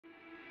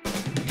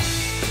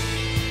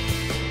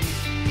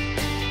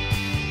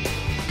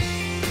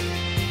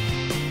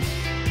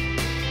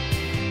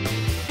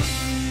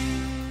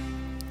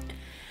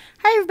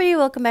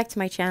welcome back to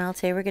my channel.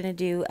 Today we're going to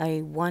do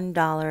a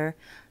 $1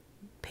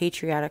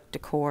 Patriotic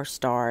Decor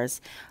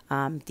Stars.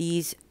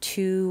 These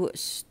two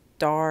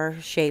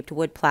star-shaped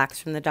wood plaques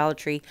from the Dollar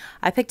Tree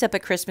I picked up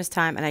at Christmas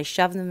time, and I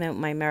shoved them in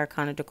my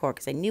Americana decor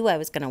because I knew I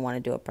was going to want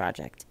to do a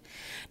project.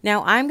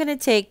 Now I'm going to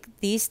take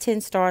these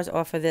tin stars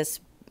off of this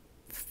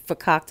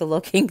fakakta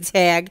looking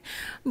tag,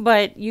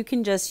 but you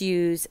can just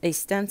use a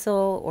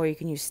stencil or you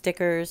can use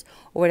stickers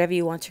or whatever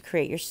you want to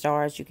create your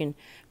stars. You can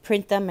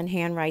print them and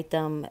handwrite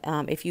them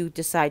if you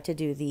decide to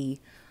do the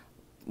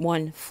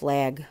one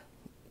flag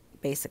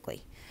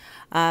basically.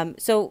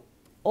 So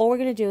all we're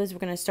going to do is we're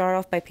going to start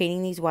off by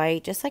painting these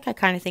white, just like I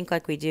kind of think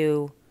like we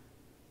do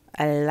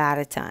a lot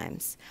of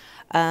times.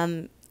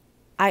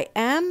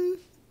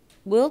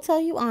 Will tell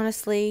you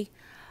honestly,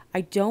 I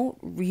don't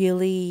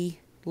really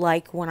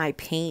like when I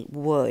paint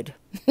wood.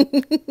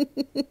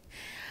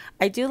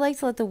 I do like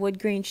to let the wood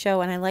grain show,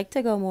 and I like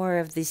to go more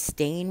of the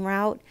stain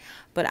route,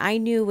 but I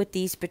knew with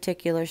these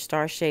particular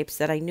star shapes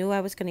that I knew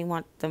I was going to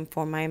want them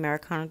for my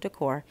Americana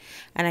decor,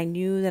 and I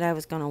knew that I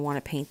was going to want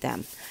to paint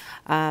them.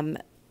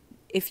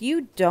 If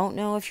you don't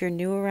know, if you're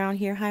new around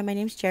here, hi, my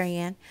name's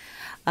Jeri-Ann.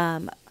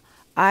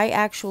 I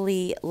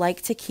actually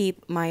like to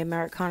keep my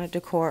Americana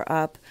decor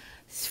up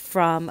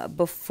from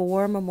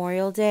before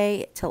Memorial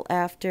Day till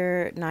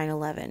after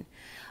 9/11.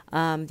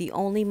 The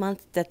only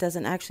month that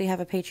doesn't actually have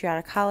a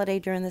patriotic holiday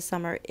during the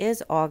summer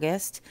is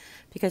August,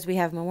 because we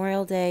have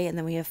Memorial Day and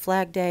then we have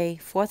Flag Day,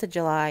 4th of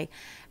July,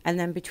 and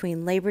then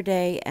between Labor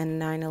Day and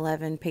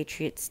 9/11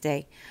 Patriots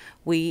Day,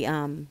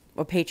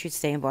 or Patriots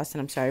Day in Boston,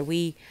 I'm sorry,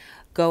 we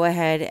go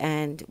ahead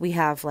and we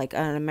have like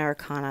an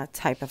Americana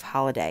type of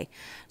holiday.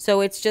 So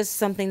it's just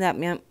something that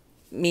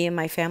me and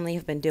my family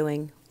have been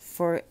doing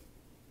for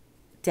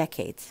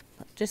decades.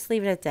 Just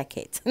leave it at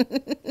decades.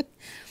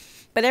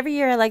 But every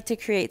year I like to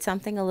create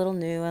something a little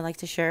new. I like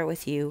to share it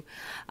with you.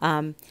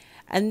 And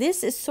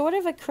this is sort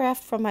of a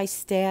craft from my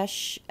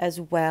stash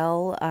as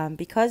well,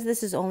 because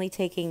this is only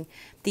taking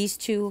these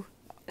two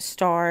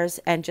stars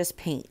and just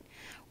paint.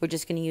 We're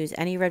just going to use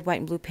any red, white,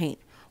 and blue paint.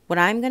 What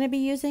I'm going to be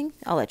using,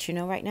 I'll let you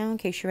know right now in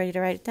case you're ready to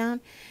write it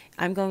down.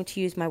 I'm going to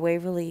use my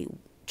Waverly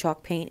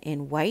chalk paint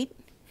in white,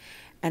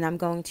 and I'm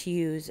going to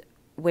use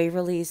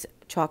Waverly's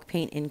chalk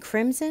paint in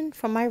crimson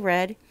for my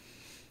red.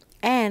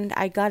 And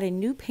I got a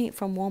new paint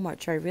from Walmart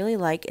which I really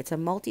like. It's a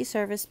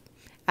multi-surface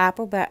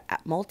apple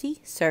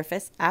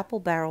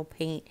barrel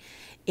paint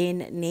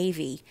in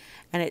navy,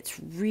 and it's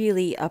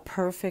really a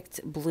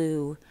perfect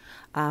blue,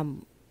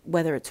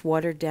 whether it's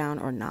watered down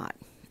or not.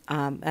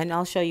 And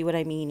I'll show you what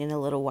I mean in a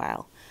little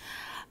while.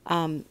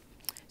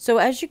 So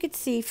as you can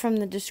see from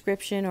the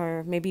description,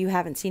 or maybe you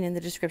haven't seen in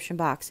the description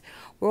box,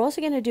 we're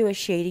also going to do a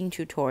shading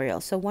tutorial.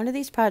 So one of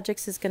these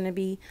projects is going to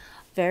be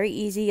very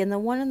easy, and the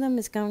one of them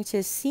is going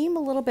to seem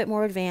a little bit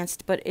more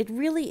advanced, but it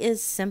really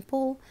is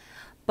simple.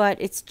 But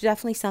it's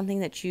definitely something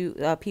that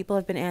people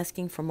have been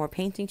asking for more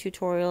painting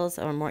tutorials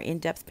or more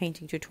in-depth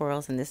painting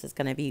tutorials, and this is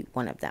going to be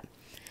one of them.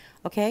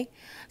 Okay,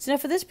 so now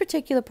for this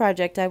particular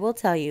project, I will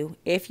tell you,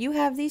 if you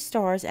have these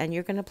stars and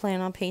you're going to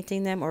plan on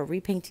painting them or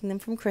repainting them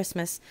from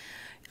Christmas,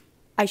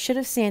 I should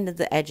have sanded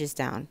the edges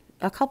down.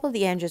 A couple of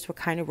the edges were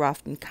kind of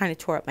rough and kind of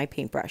tore up my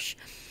paintbrush.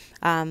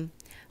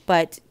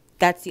 But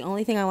that's the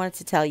only thing I wanted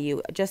to tell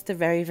you, just the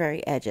very,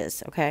 very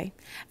edges, okay?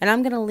 And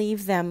I'm going to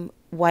leave them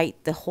white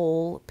the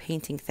whole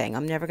painting thing.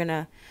 I'm not going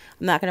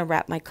to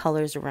wrap my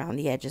colors around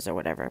the edges or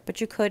whatever, but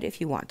you could if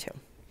you want to.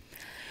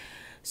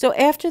 So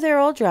after they're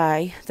all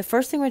dry, the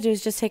first thing we're going to do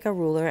is just take a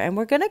ruler, and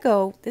we're going to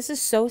go, this is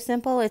so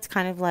simple, it's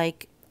kind of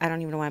like, I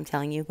don't even know why I'm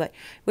telling you, but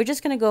we're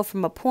just going to go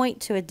from a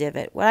point to a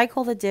divot. What I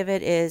call the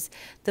divot is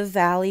the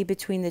valley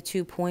between the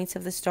 2 points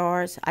of the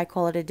stars. I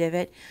call it a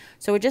divot.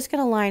 So we're just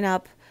going to line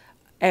up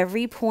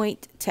every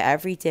point to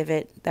every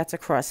divot that's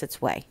across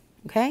its way.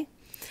 Okay?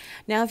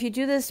 Now if you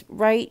do this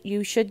right,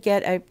 you should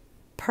get a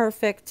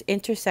perfect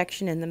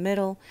intersection in the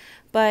middle,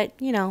 but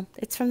you know,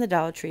 it's from the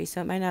Dollar Tree, so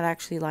it might not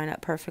actually line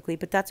up perfectly,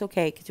 but that's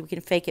okay because we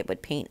can fake it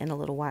with paint in a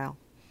little while.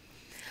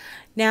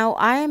 Now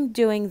I am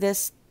doing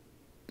this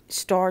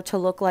star to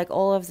look like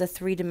all of the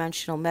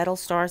three-dimensional metal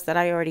stars that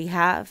I already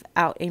have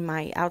out in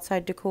my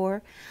outside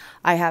decor.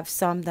 I have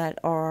some that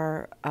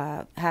are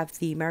have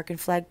the American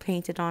flag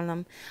painted on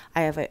them.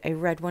 I have a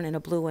red one and a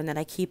blue one that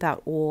I keep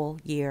out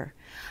all year.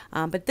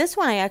 But this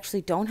one I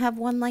actually don't have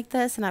one like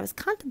this, and I was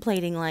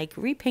contemplating like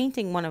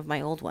repainting one of my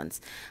old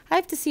ones. I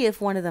have to see if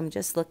one of them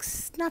just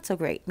looks not so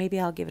great. Maybe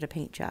I'll give it a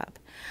paint job.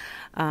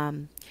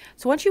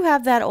 So once you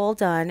have that all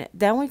done,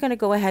 then we're going to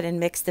go ahead and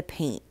mix the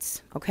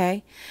paints.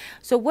 Okay,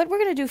 so what we're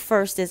going to do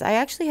first is I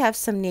actually have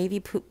some navy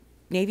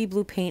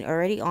blue paint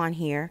already on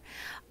here.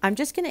 I'm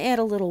just going to add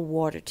a little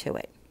water to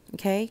it.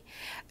 Okay,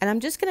 and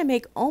I'm just going to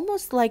make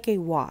almost like a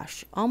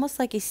wash, almost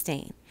like a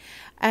stain.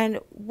 And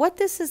what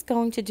this is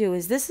going to do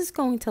is this is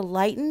going to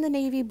lighten the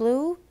navy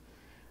blue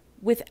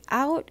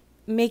without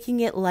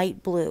making it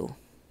light blue.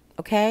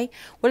 Okay,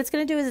 what it's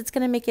going to do is it's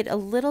going to make it a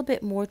little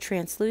bit more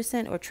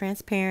translucent or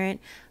transparent,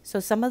 so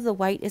some of the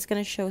white is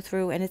going to show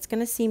through and it's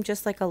going to seem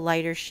just like a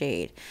lighter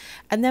shade.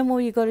 And then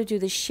when you go to do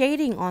the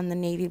shading on the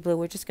navy blue,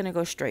 we're just going to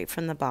go straight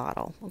from the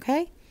bottle.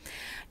 Okay,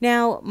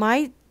 now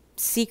my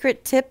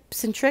secret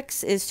tips and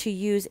tricks is to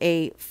use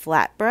a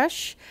flat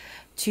brush,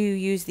 to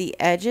use the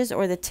edges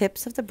or the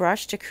tips of the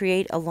brush to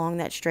create along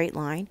that straight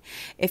line.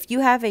 If you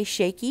have a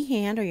shaky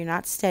hand or you're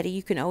not steady,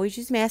 you can always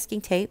use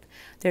masking tape.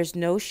 There's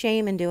no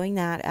shame in doing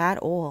that at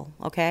all,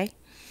 okay?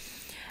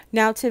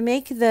 Now to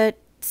make the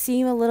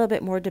seam a little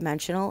bit more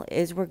dimensional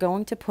is we're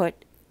going to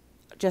put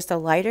just a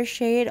lighter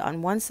shade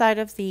on one side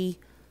of the,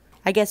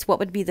 I guess what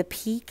would be the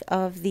peak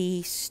of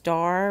the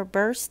star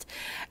burst,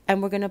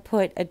 and we're going to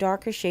put a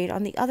darker shade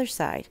on the other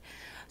side.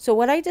 So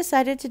what I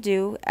decided to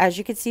do, as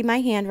you can see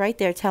my hand right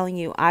there telling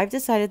you, I've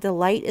decided the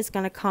light is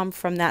going to come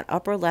from that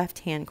upper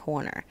left hand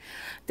corner.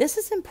 This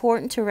is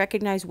important to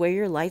recognize where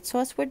your light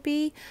source would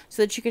be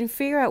so that you can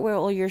figure out where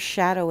all your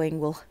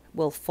shadowing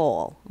will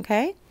fall,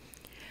 okay?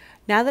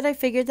 Now that I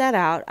figured that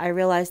out, I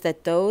realized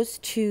that those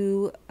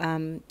two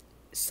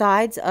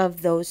sides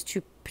of those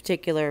two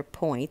particular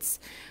points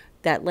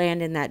that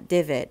land in that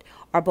divot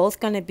are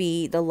both going to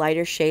be the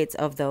lighter shades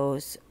of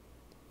those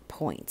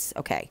points.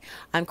 Okay,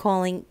 I'm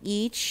calling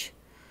each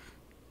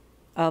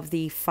of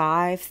the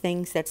 5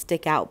 things that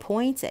stick out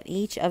points and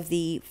each of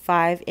the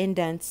 5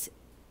 indents.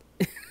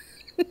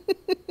 Isn't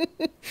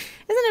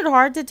it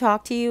hard to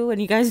talk to you and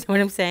you guys know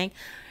what I'm saying?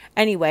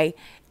 Anyway,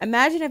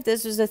 imagine if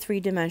this was a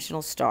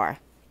 3-dimensional star.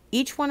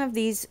 Each one of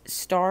these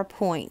star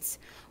points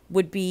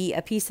would be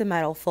a piece of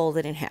metal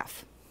folded in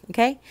half.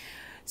 Okay,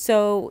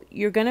 so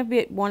you're going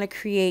to want to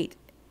create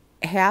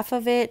half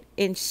of it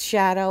in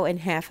shadow and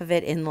half of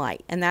it in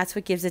light, and that's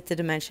what gives it the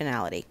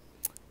dimensionality.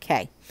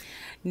 Okay,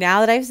 now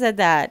that I've said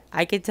that,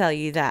 I can tell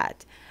you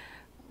that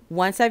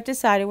once I've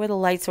decided where the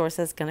light source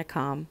is going to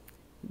come,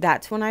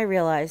 that's when I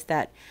realized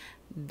that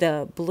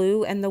the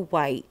blue and the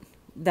white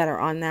that are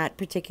on that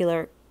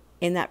particular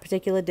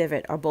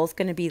divot are both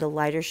going to be the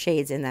lighter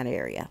shades in that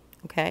area.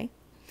 Okay,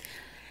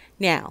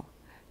 now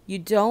you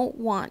don't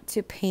want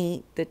to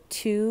paint the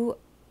two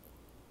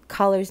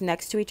colors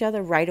next to each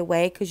other right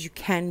away because you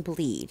can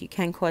bleed. You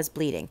can cause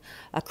bleeding.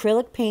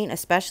 Acrylic paint,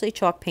 especially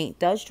chalk paint,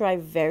 does dry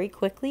very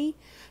quickly,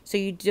 so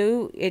you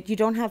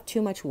don't have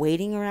too much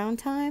waiting around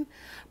time,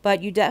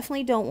 but you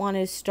definitely don't want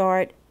to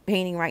start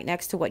painting right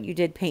next to what you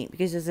did paint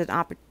because there's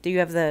you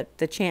have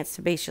the chance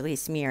to basically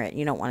smear it.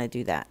 You don't want to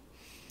do that.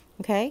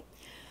 Okay,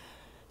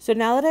 so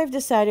now that I've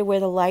decided where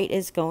the light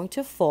is going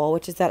to fall,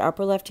 which is that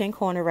upper left hand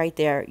corner right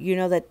there, you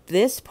know that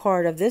this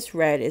part of this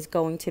red is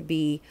going to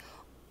be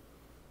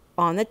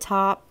on the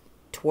top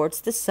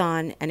towards the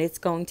sun, and it's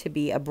going to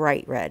be a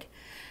bright red.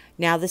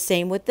 Now the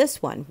same with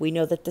this one. We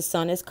know that the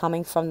sun is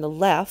coming from the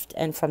left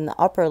and from the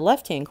upper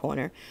left hand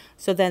corner,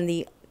 so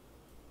then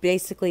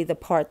basically the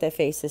part that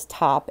faces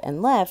top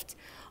and left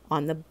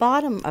on the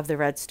bottom of the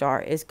red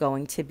star is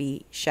going to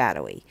be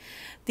shadowy.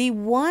 The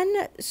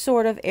one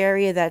sort of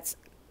area that's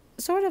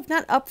sort of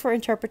not up for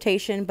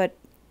interpretation, but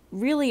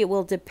really it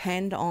will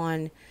depend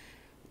on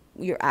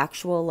your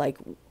actual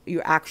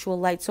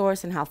light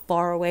source and how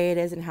far away it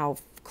is and how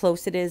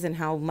close it is and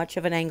how much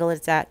of an angle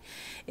it's at,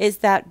 is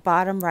that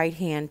bottom right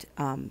hand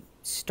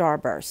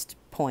starburst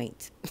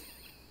point.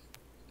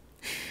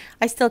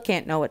 I still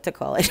can't know what to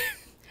call it.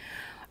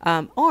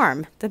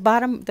 Arm, the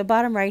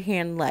bottom right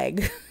hand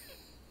leg.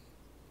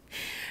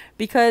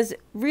 Because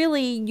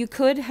really you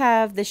could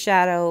have the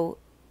shadow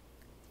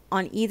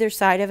on either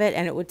side of it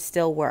and it would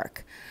still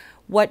work.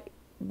 What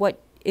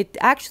it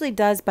actually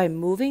does by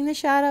moving the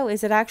shadow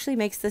is it actually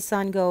makes the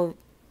sun go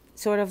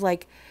sort of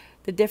like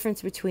the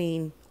difference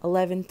between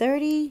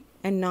 11:30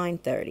 and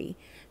 9:30.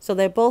 So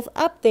they're both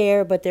up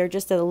there, but they're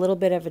just at a little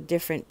bit of a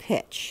different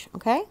pitch.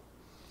 Okay,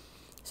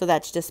 so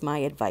that's just my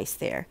advice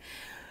there.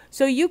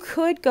 So you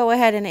could go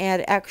ahead and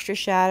add extra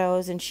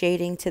shadows and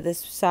shading to this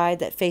side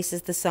that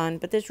faces the sun,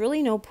 but there's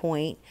really no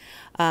point.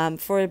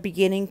 For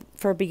beginning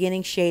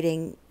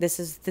shading, this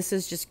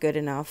is just good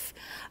enough.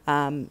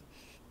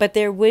 But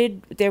there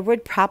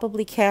would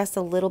probably cast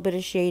a little bit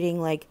of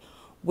shading, like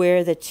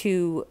where the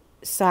two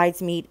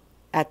sides meet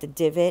at the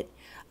divot.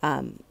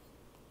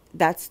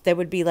 There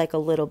would be like a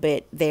little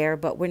bit there,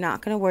 but we're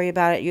not going to worry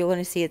about it. You're going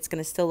to see it's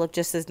going to still look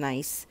just as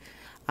nice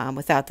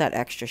without that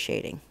extra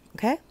shading.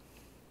 Okay.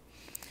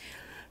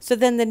 So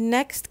then the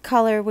next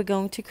color we're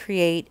going to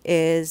create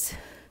is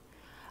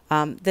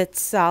that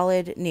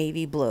solid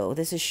navy blue.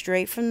 This is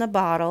straight from the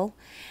bottle,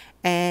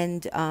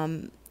 and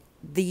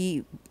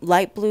the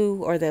light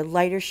blue or the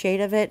lighter shade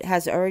of it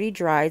has already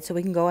dried, so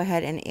we can go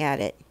ahead and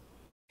add it.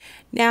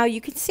 Now you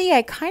can see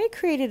I kind of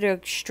created a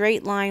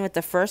straight line with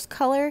the first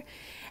color,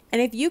 and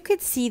if you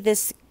could see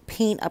this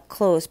paint up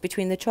close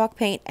between the chalk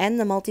paint and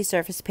the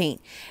multi-surface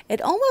paint,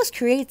 it almost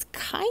creates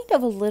kind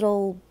of a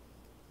little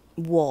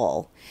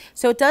wall.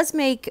 So it does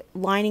make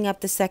lining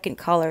up the second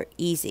color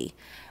easy.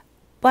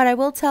 But I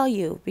will tell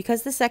you,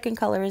 because the second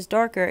color is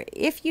darker,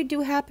 if you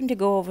do happen to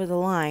go over the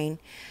line,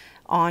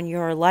 on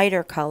your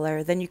lighter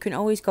color, then you can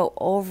always go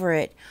over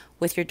it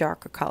with your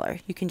darker color.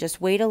 You can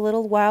just wait a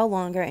little while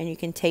longer and you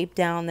can tape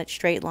down that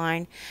straight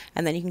line,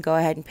 and then you can go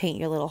ahead and paint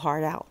your little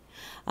heart out.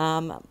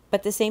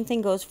 But the same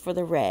thing goes for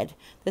the red.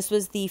 This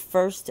was the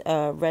first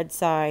red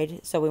side,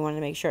 so we wanted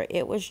to make sure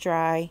it was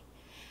dry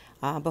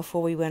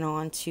before we went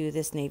on to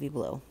this navy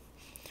blue.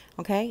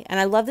 Okay, and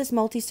I love this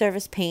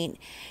multi-surface paint.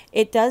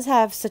 It does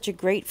have such a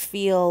great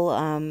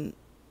feel,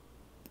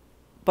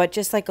 but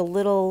just like a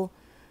little,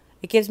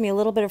 it gives me a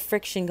little bit of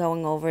friction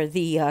going over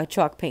the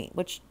chalk paint,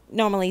 which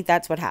normally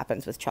that's what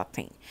happens with chalk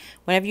paint.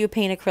 Whenever you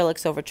paint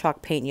acrylics over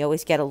chalk paint, you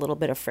always get a little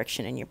bit of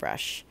friction in your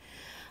brush.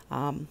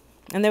 And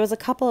there was a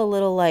couple of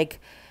little like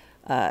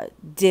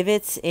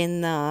divots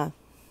in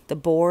the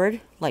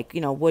board, like,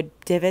 you know, wood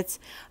divots.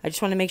 I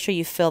just want to make sure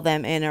you fill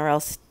them in, or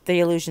else the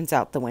illusion's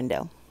out the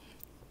window.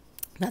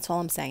 That's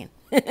all I'm saying.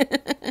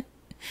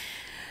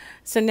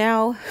 So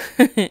now,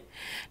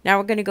 now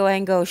we're going to go ahead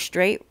and go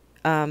straight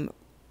to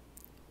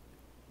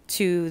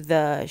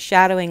the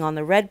shadowing on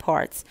the red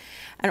parts.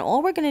 And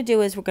all we're going to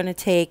do is we're going to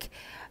take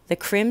the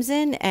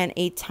crimson and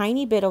a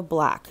tiny bit of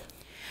black.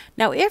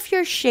 Now, if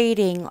you're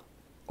shading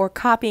or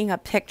copying a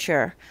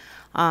picture,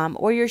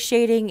 or you're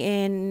shading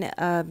in,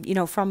 you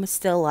know, from a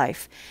still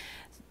life,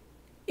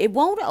 it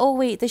won't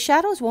always, the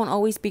shadows won't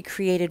always be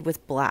created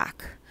with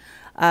black.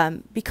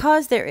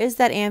 Because there is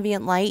that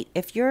ambient light.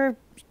 If you're,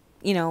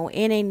 you know,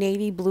 in a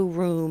navy blue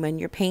room and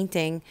you're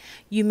painting,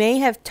 you may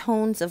have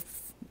tones of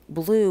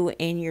blue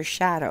in your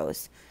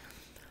shadows.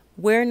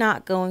 We're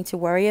not going to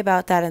worry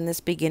about that in this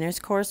beginner's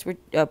course,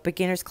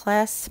 beginner's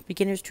class,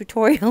 beginner's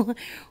tutorial.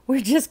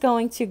 We're just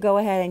going to go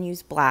ahead and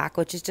use black,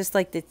 which is just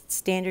like the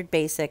standard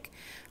basic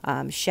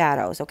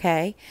shadows,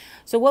 okay?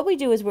 So what we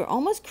do is we're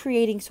almost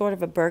creating sort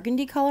of a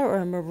burgundy color, or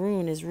a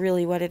maroon is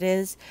really what it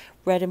is.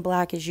 Red and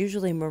black is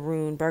usually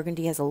maroon.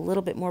 Burgundy has a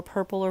little bit more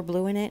purple or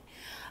blue in it.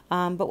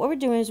 But what we're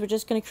doing is we're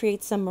just going to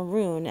create some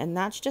maroon, and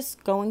that's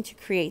just going to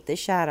create the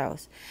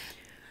shadows.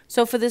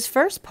 So for this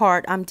first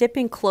part, I'm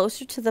dipping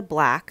closer to the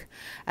black.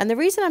 And the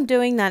reason I'm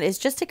doing that is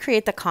just to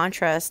create the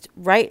contrast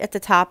right at the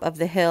top of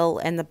the hill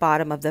and the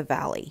bottom of the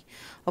valley.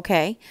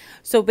 Okay,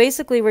 so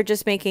basically we're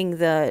just making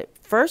the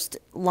first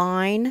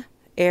line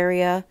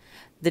area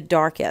the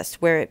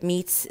darkest, where it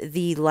meets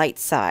the light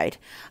side.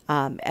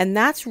 And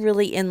that's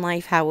really in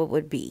life how it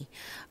would be.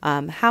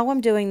 How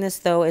I'm doing this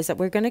though is that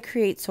we're going to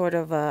create sort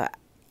of a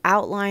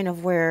outline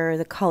of where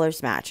the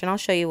colors match. And I'll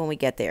show you when we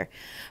get there.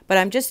 But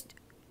I'm just,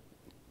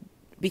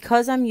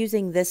 because I'm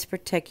using this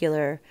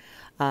particular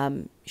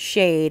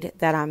shade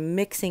that I'm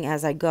mixing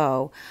as I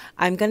go,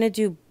 I'm going to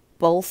do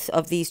both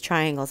of these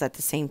triangles at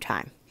the same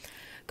time,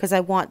 because I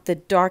want the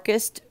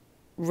darkest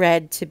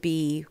red to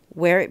be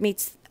where it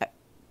meets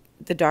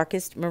the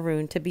darkest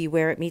maroon to be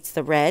where it meets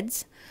the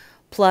reds,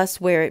 plus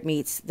where it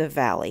meets the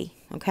valley.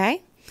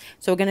 Okay,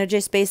 so we're going to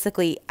just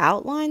basically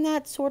outline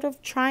that sort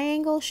of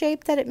triangle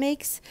shape that it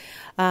makes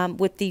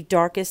with the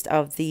darkest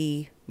of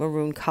the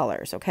maroon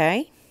colors.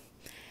 Okay.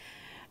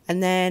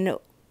 And then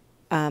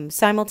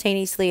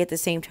simultaneously at the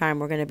same time,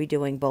 we're going to be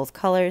doing both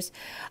colors.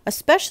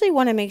 Especially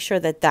want to make sure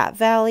that that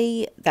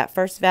valley, that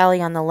first valley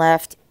on the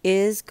left,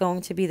 is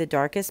going to be the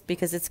darkest,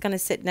 because it's going to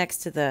sit next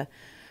to the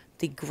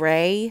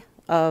gray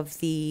of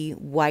the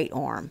white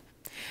arm.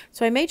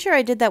 So I made sure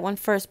I did that one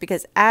first,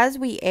 because as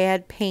we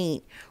add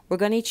paint, we're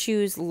going to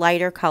choose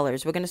lighter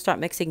colors. We're going to start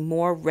mixing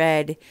more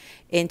red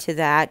into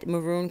that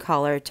maroon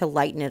color to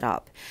lighten it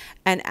up.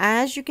 And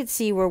as you can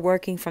see, we're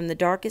working from the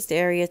darkest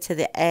area to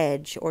the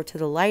edge, or to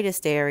the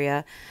lightest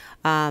area.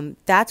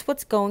 That's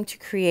what's going to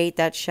create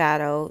that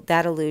shadow,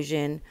 that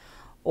illusion,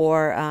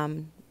 or,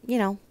 you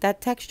know,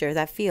 that texture,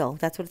 that feel.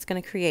 That's what it's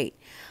going to create.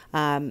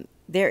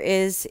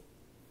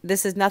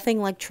 This is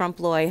nothing like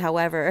trompe-l'oeil.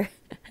 However,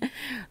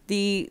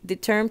 the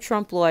term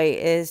trompe-l'oeil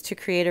is to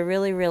create a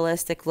really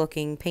realistic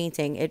looking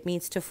painting. It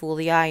means to fool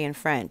the eye in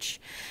French.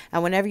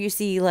 And whenever you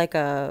see like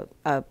a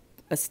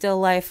still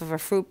life of a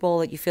fruit bowl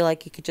that you feel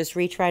like you could just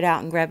reach right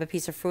out and grab a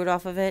piece of fruit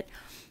off of it,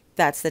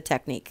 that's the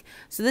technique.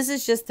 So this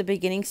is just the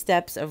beginning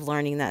steps of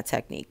learning that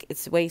technique.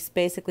 It's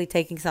basically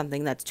taking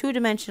something that's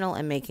two-dimensional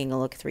and making it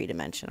look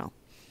three-dimensional.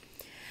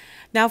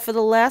 Now for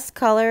the last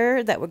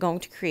color that we're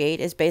going to create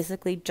is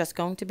basically just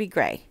going to be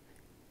gray.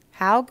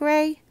 How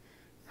gray?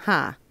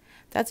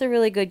 That's a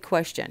really good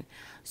question.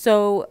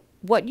 So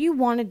what you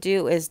want to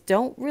do is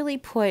don't really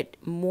put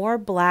more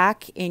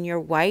black in your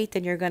white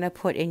than you're going to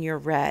put in your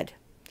red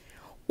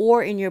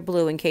or in your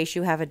blue, in case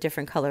you have a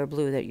different color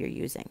blue that you're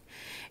using.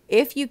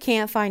 If you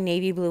can't find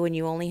navy blue and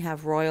you only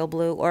have royal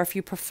blue, or if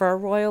you prefer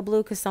royal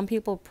blue, because some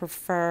people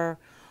prefer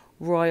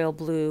royal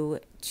blue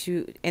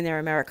in their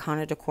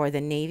Americana decor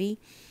than navy,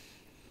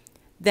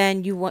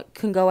 then you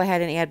can go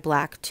ahead and add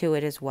black to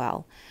it as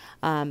well.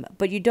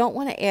 But you don't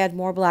want to add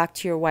more black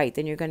to your white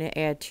than you're going to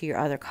add to your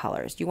other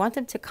colors. You want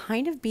them to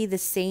kind of be the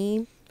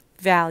same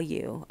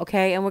value,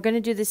 okay? And we're going to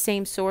do the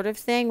same sort of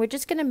thing. We're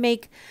just going to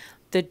make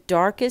the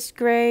darkest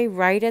gray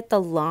right at the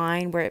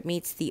line where it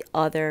meets the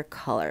other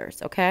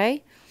colors,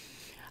 okay?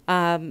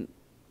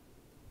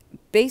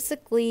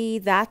 basically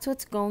that's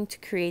what's going to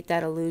create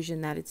that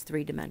illusion that it's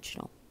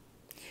three-dimensional.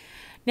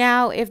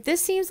 Now, if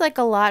this seems like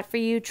a lot for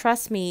you,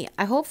 trust me,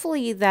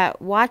 hopefully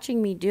that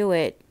watching me do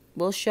it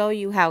will show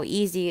you how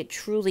easy it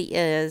truly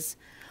is.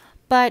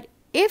 But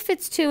if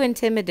it's too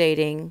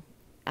intimidating,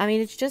 I mean,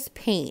 it's just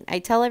paint. I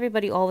tell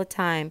everybody all the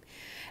time,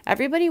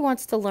 everybody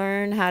wants to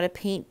learn how to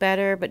paint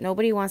better, but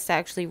nobody wants to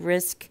actually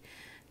risk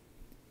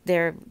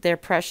their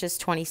precious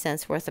 20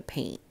 cents worth of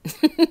paint.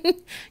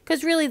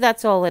 Because really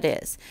that's all it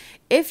is.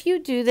 If you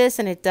do this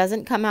and it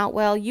doesn't come out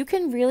well, you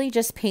can really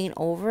just paint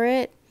over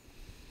it.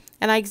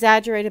 And I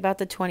exaggerate about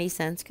the 20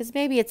 cents because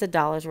maybe it's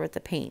 $1 worth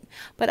of paint.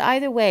 But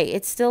either way,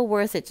 it's still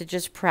worth it to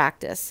just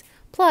practice.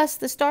 Plus,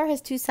 the star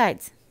has two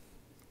sides.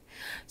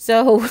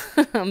 So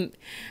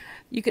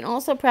you can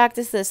also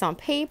practice this on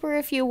paper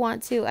if you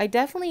want to. I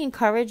definitely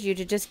encourage you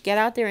to just get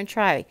out there and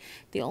try.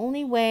 The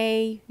only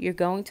way you're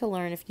going to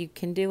learn if you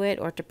can do it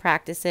or to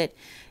practice it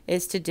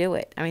is to do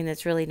it. I mean,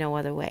 there's really no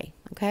other way.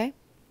 Okay?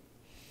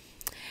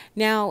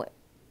 Now,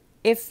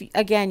 if,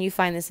 again, you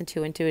find this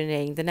too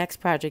intimidating, the next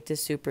project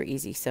is super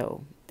easy,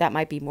 so that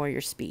might be more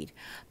your speed.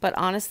 But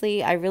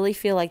honestly, I really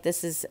feel like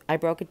this is, I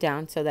broke it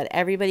down so that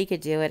everybody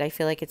could do it. I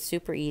feel like it's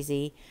super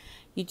easy.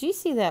 You do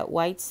see that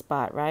white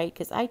spot, right?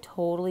 Because I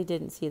totally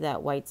didn't see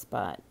that white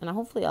spot, and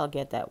hopefully I'll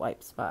get that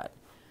white spot.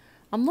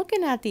 I'm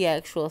looking at the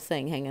actual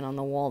thing hanging on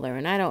the wall there,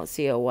 and I don't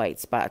see a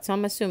white spot, so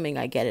I'm assuming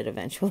I get it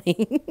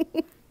eventually.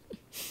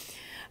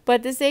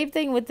 But the same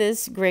thing with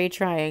this gray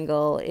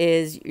triangle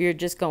is you're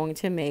just going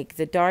to make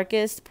the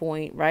darkest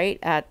point right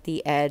at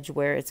the edge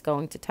where it's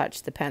going to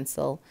touch the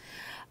pencil.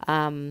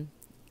 Having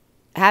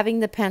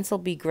the pencil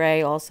be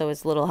gray also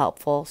is a little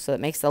helpful, so it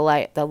makes the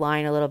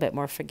line a little bit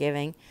more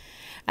forgiving.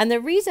 And the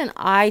reason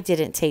I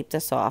didn't tape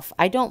this off,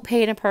 I don't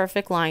paint a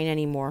perfect line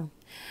anymore.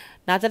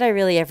 Not that I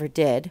really ever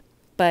did,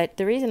 but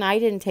the reason I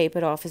didn't tape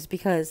it off is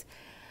because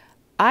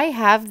I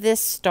have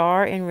this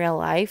star in real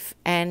life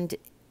and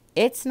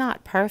it's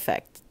not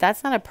perfect.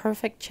 That's not a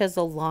perfect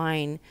chisel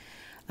line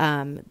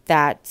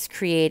that's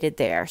created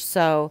there.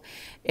 So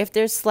if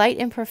there's slight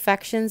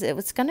imperfections,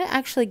 it's going to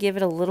actually give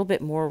it a little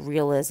bit more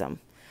realism.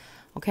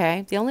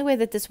 Okay? The only way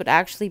that this would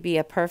actually be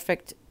a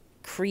perfect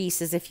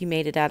crease is if you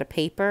made it out of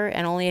paper,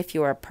 and only if you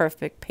were a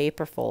perfect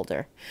paper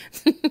folder.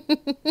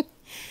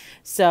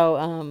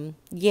 So,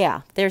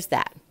 yeah, there's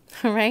that.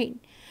 All right?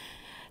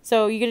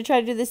 So you're going to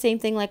try to do the same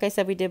thing like I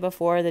said we did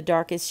before. The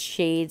darkest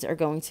shades are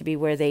going to be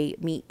where they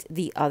meet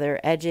the other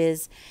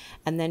edges,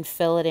 and then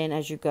fill it in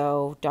as you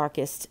go.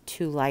 Darkest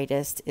to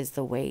lightest is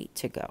the way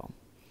to go.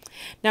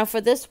 Now for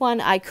this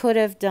one, I could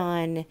have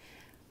done,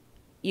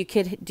 you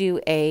could do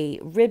a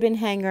ribbon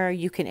hanger.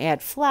 You can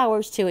add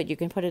flowers to it. You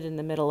can put it in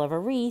the middle of a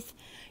wreath.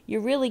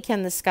 You really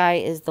can. The sky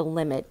is the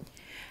limit.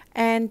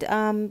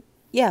 And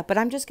yeah, but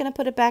I'm just going to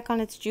put it back on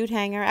its jute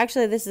hanger.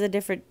 Actually, this is a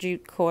different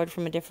jute cord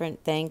from a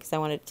different thing because I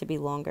want it to be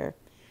longer.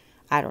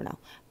 I don't know.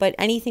 But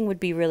anything would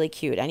be really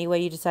cute. Any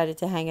way you decided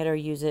to hang it or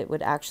use it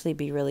would actually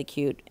be really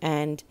cute.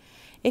 And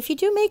if you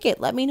do make it,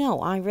 let me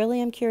know. I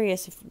really am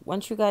curious if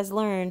once you guys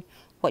learn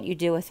what you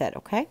do with it,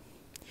 okay?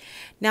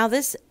 Now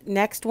this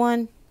next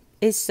one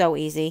is so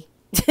easy.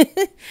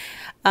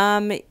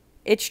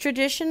 It's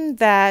tradition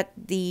that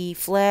the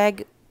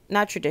flag,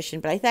 not tradition,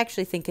 but I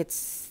actually think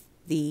it's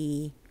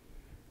the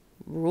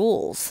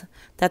rules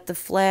that the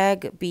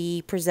flag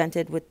be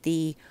presented with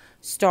the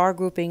star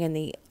grouping in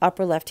the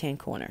upper left hand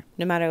corner.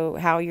 No matter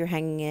how you're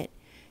hanging it,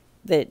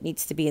 that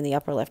needs to be in the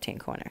upper left hand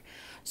corner.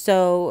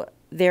 So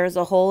there's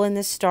a hole in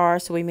this star,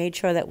 so we made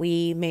sure that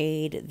we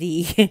made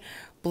the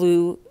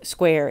blue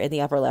square in the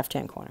upper left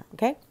hand corner.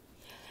 Okay,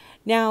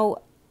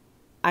 now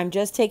I'm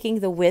just taking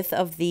the width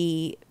of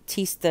the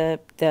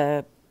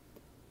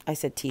I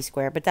said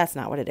T-square, but that's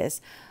not what it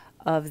is,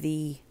 of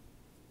the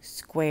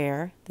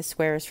square. The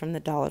square is from the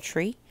Dollar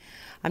Tree.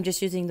 I'm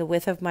just using the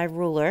width of my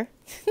ruler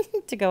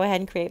to go ahead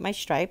and create my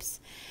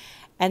stripes.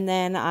 And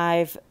then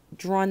I've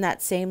drawn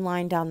that same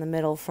line down the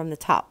middle from the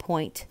top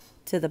point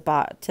to the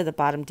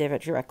bottom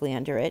divot directly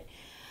under it.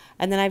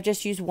 And then I've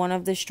just used one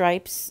of the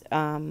stripes,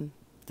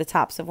 the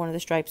tops of one of the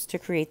stripes, to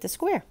create the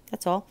square.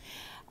 That's all.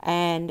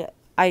 And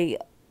I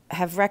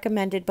have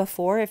recommended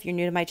before, if you're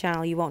new to my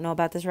channel, you won't know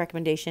about this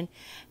recommendation,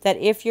 that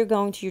if you're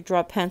going to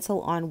draw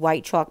pencil on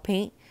white chalk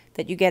paint,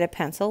 that you get a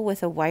pencil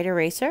with a white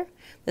eraser.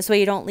 This way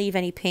you don't leave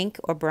any pink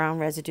or brown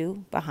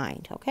residue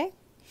behind, okay?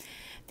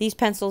 These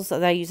pencils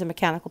that I use are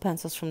mechanical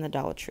pencils from the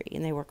Dollar Tree,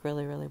 and they work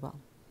really, really well.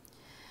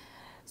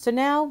 So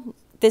now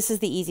this is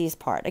the easiest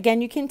part.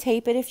 Again, you can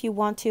tape it if you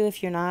want to.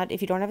 If you're not,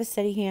 if you don't have a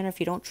steady hand, or if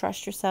you don't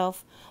trust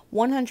yourself,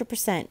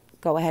 100%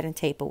 go ahead and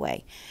tape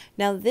away.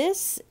 Now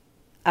this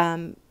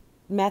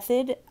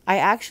method I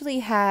actually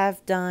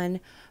have done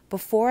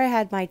before I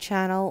had my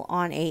channel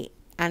on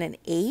an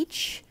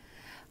H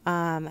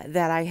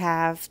that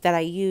I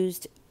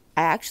used.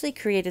 I actually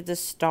created the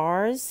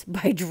stars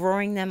by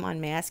drawing them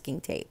on masking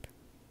tape.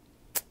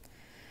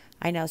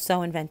 I know,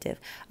 so inventive.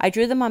 I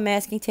drew them on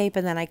masking tape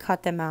and then I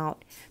cut them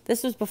out.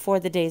 This was before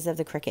the days of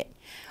the Cricut.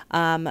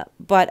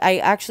 But I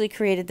actually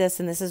created this,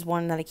 and this is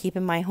one that I keep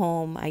in my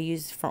home. I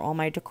use for all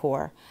my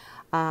decor.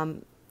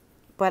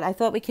 but I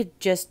thought we could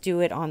just do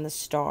it on the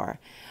star.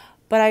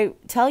 But I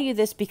tell you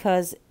this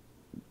because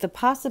the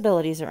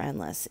possibilities are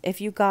endless.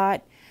 If you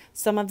got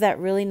some of that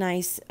really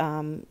nice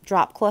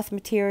drop cloth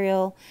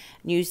material,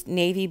 use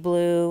navy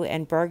blue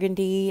and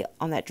burgundy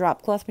on that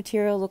drop cloth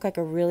material, look like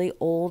a really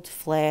old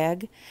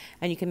flag,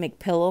 and you can make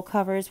pillow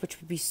covers,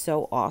 which would be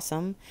so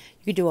awesome.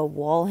 You could do a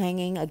wall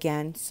hanging,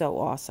 again, so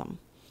awesome.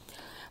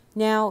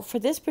 Now, for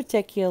this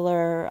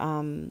particular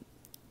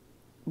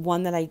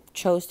one that I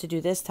chose to do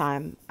this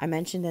time, I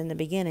mentioned in the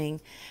beginning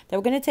that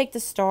we're going to take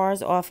the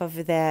stars off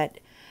of that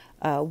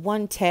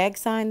one tag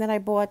sign that I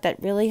bought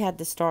that really had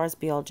the stars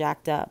be all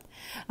jacked up.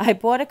 I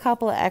bought a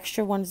couple of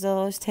extra ones of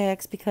those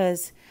tags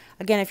because,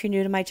 again, if you're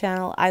new to my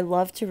channel, I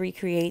love to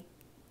recreate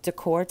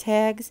decor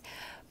tags.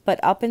 But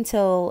up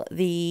until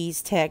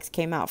these tags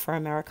came out for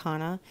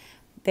Americana,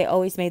 they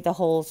always made the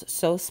holes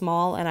so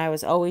small, and I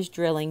was always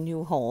drilling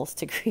new holes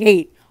to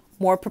create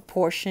more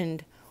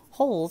proportioned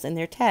holes in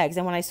their tags.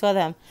 And when I saw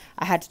them,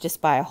 I had to just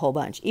buy a whole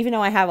bunch. Even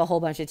though I have a whole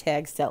bunch of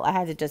tags still, I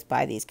had to just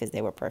buy these because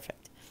they were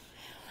perfect.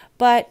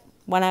 But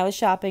when I was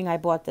shopping, I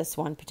bought this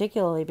one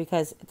particularly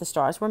because the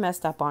stars were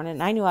messed up on it,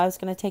 and I knew I was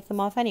going to take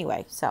them off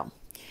anyway. So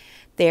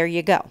there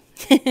you go.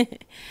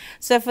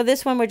 So for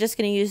this one, we're just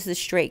going to use the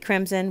straight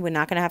crimson. We're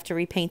not going to have to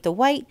repaint the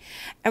white.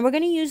 And we're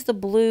going to use the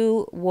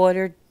blue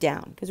watered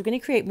down because we're going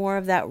to create more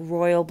of that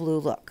royal blue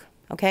look.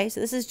 Okay, so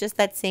this is just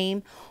that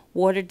same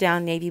watered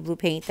down navy blue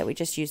paint that we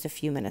just used a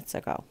few minutes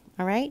ago.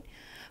 All right,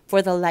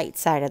 for the light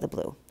side of the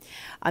blue.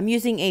 I'm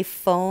using a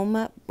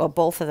foam, well,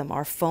 both of them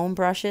are foam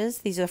brushes.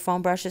 These are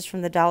foam brushes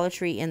from the Dollar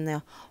Tree in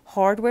the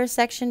hardware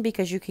section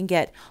because you can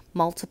get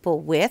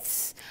multiple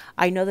widths.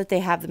 I know that they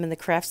have them in the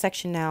craft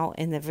section now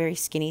in the very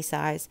skinny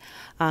size,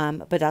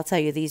 but I'll tell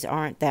you these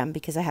aren't them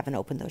because I haven't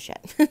opened those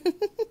yet.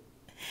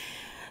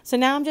 So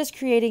now I'm just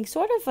creating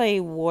sort of a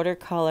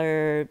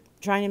watercolor,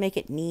 trying to make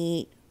it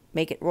neat,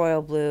 make it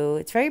royal blue.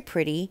 It's very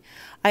pretty.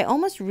 I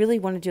almost really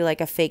want to do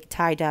like a fake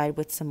tie-dye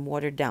with some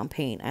watered down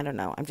paint. I don't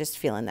know. I'm just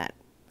feeling that.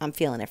 I'm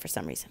feeling it for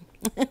some reason.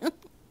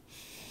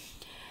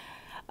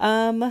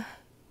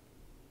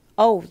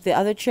 Oh, the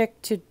other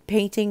trick to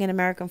painting an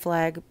American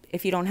flag,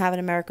 if you don't have an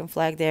American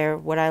flag there,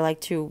 what I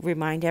like to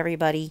remind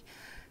everybody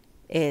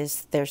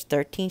is there's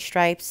 13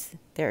 stripes.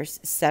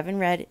 There's 7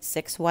 red,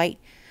 6 white.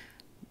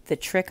 The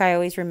trick I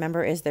always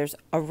remember is there's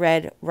a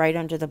red right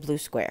under the blue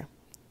square.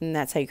 And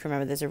that's how you can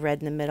remember there's a red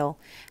in the middle,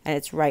 and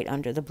it's right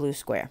under the blue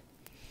square.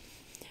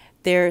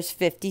 There's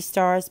 50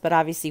 stars, but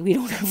obviously we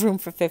don't have room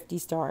for 50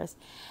 stars.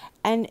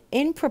 And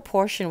in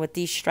proportion with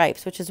these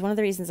stripes, which is one of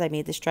the reasons I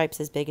made the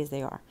stripes as big as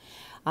they are,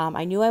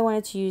 I knew I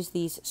wanted to use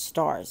these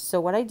stars. So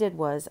what I did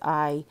was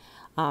I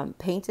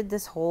painted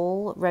this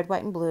whole red,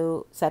 white, and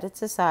blue, set it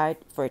aside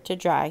for it to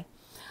dry.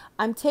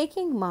 I'm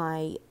taking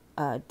my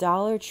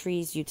Dollar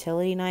Tree's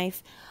utility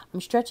knife.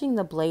 I'm stretching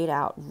the blade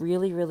out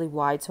really, really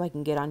wide so I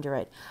can get under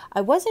it.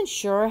 I wasn't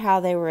sure how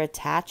they were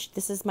attached.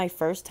 This is my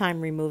first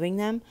time removing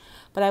them,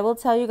 but I will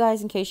tell you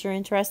guys in case you're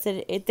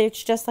interested,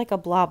 it's just like a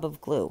blob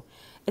of glue.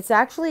 It's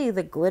actually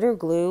the glitter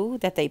glue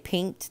that they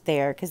paint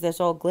there because there's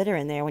all glitter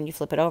in there when you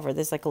flip it over.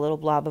 There's like a little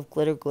blob of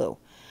glitter glue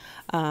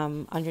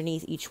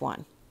underneath each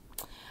one.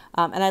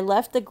 And I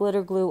left the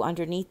glitter glue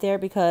underneath there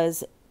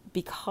because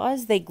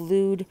they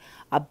glued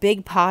a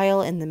big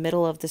pile in the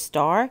middle of the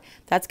star.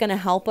 That's going to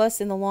help us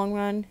in the long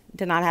run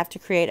to not have to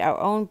create our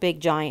own big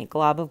giant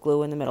glob of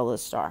glue in the middle of the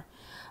star.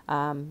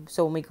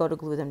 So when we go to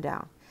glue them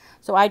down.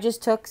 So I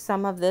just took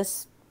some of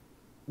this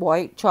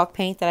white chalk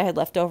paint that I had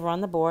left over on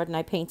the board, and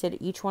I painted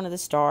each one of the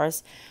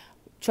stars.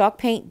 Chalk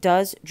paint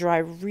does dry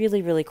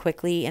really, really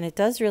quickly, and it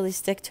does really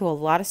stick to a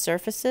lot of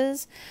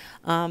surfaces,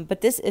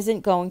 but this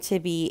isn't going to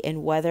be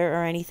in weather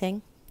or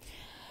anything.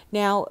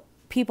 Now,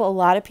 a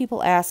lot of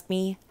people ask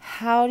me,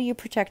 how do you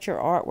protect your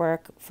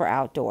artwork for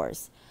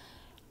outdoors?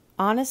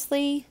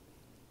 Honestly,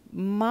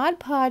 Mod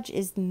Podge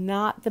is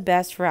not the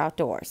best for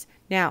outdoors.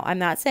 Now, I'm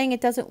not saying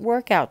it doesn't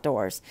work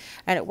outdoors,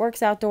 and it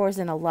works outdoors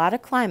in a lot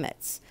of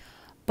climates.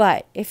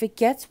 But if it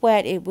gets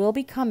wet, it will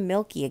become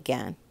milky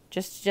again.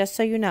 Just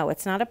so you know,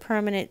 it's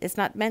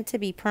not meant to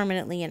be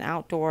permanently an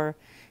outdoor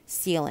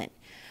sealant.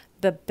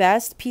 The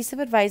best piece of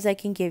advice I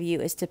can give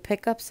you is to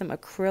pick up some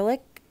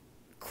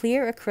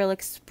clear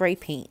acrylic spray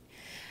paint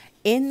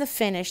in the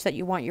finish that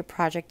you want your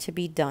project to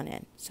be done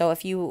in. So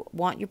if you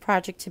want your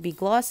project to be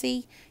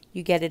glossy,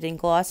 you get it in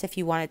gloss. If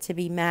you want it to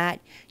be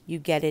matte, you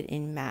get it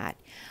in matte.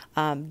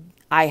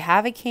 I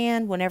have a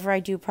can. Whenever I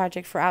do a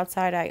project for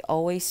outside, I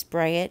always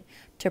spray it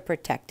to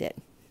protect it.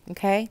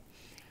 Okay?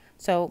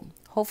 So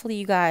hopefully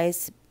you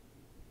guys,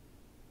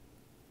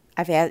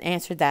 I've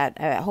answered that.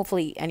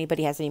 Hopefully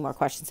anybody has any more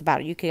questions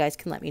about it, you guys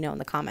can let me know in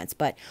the comments,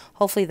 but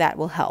hopefully that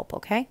will help.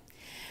 Okay?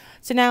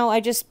 So now I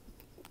just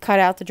cut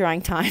out the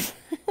drying time.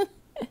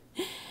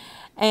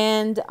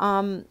 And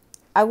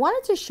I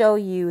wanted to show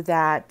you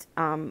that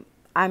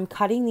I'm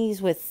cutting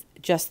these with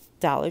just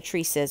Dollar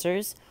Tree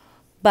scissors,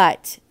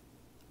 but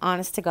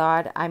honest to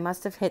God, I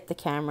must have hit the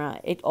camera.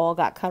 It all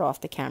got cut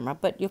off the camera,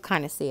 but you'll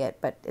kind of see it,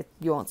 but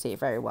you won't see it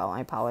very well. I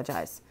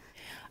apologize.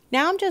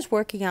 Now I'm just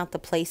working out the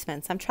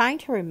placements. I'm trying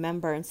to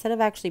remember, instead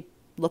of actually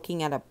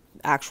looking at a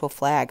actual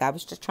flag. I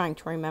was just trying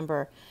to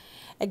remember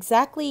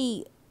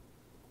exactly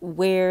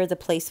where the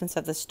placements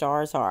of the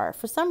stars are.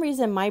 For some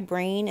reason, my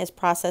brain is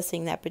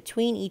processing that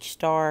between each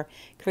star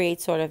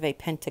creates sort of a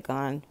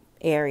pentagon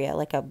area,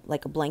 like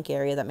a blank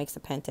area that makes a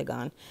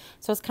pentagon.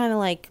 So it's kind of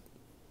like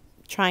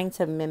trying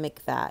to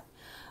mimic that.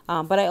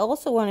 But I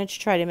also wanted to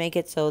try to make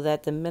it so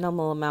that the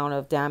minimal amount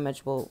of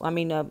damage will,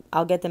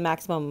 I'll get the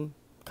maximum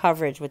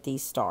coverage with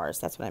these stars.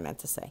 That's what I meant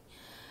to say.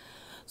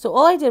 So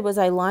all I did was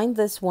I lined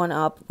this one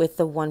up with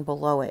the one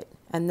below it.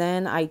 And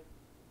then I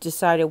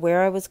decided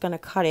where I was going to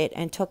cut it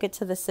and took it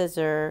to the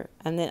scissor.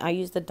 And then I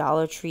used the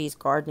Dollar Tree's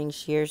gardening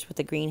shears with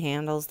the green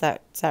handles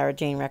that Sarah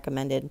Jane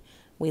recommended.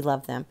 We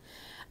love them.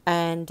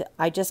 And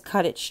I just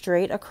cut it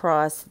straight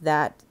across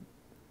that,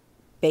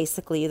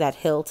 basically that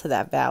hill to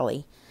that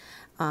valley.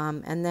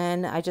 And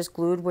then I just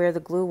glued where the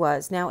glue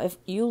was. Now, if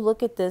you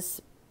look at this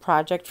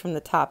project from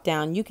the top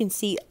down, you can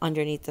see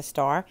underneath the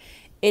star.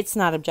 It's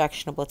not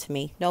objectionable to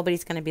me.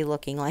 Nobody's going to be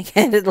looking like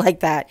it like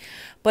that.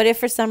 But if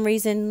for some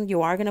reason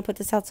you are going to put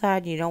this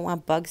outside, you don't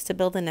want bugs to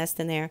build a nest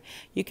in there,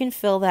 you can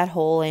fill that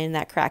hole in,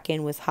 that crack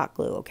in with hot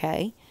glue,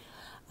 okay?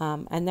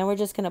 And then we're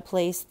just going to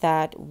place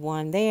that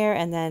one there.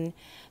 And then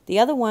the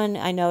other one,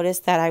 I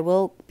noticed that I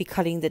will be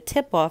cutting the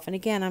tip off. And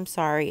again, I'm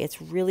sorry,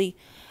 it's really,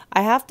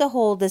 I have to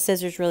hold the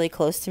scissors really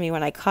close to me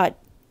when I cut.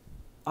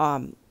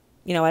 You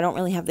know, I don't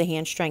really have the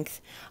hand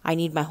strength. I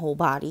need my whole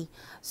body.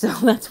 So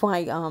that's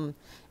why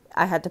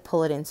I had to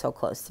pull it in so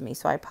close to me.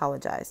 So I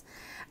apologize.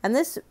 And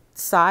this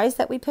size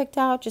that we picked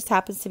out just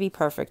happens to be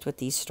perfect with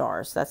these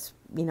stars. That's,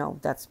 you know,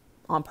 that's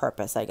on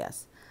purpose, I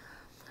guess.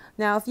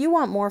 Now, if you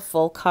want more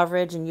full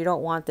coverage and you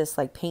don't want this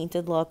like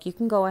painted look, you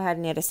can go ahead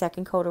and add a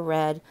second coat of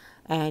red,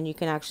 and you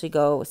can actually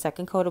go a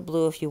second coat of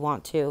blue if you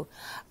want to.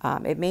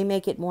 It may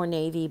make it more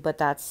navy, but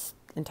that's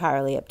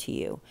entirely up to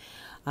you.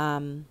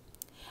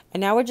 And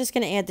now we're just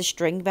going to add the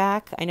string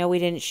back. I know we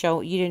didn't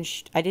show,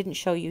 I didn't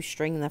show you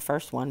string in the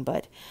first one,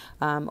 but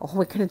all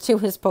we're going to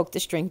do is poke the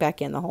string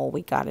back in the hole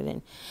we got it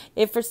in.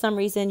 If for some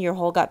reason your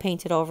hole got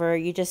painted over,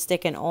 you just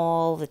stick in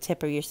all the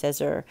tip of your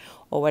scissor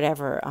or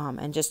whatever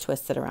and just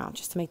twist it around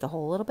just to make the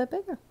hole a little bit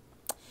bigger.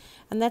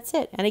 And that's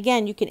it. And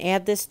again, you can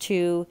add this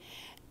to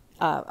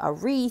a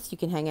wreath. You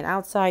can hang it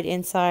outside,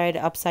 inside,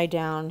 upside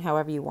down,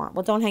 however you want.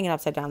 Well, don't hang it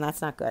upside down.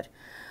 That's not good.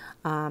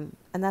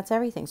 And that's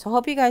everything. So I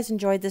hope you guys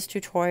enjoyed this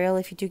tutorial.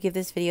 If you do, give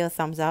this video a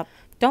thumbs up.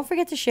 Don't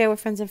forget to share with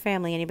friends and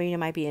family, anybody who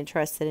might be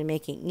interested in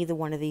making either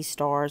one of these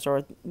stars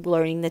or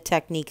learning the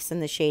techniques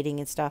and the shading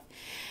and stuff.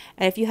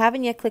 And if you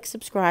haven't yet, click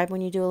subscribe.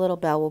 When you do, a little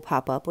bell will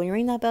pop up. When you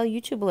ring that bell,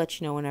 YouTube will let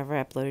you know whenever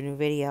I upload a new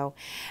video.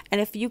 And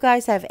if you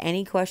guys have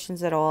any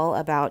questions at all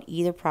about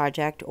either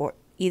project or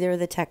either of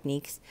the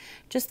techniques,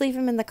 just leave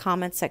them in the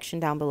comments section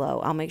down below.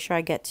 I'll make sure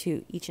I get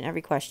to each and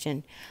every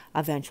question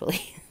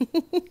eventually.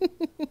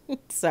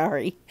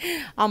 Sorry,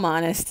 I'm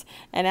honest.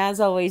 And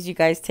as always, you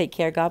guys take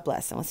care. God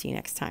bless, and we'll see you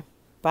next time.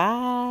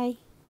 Bye.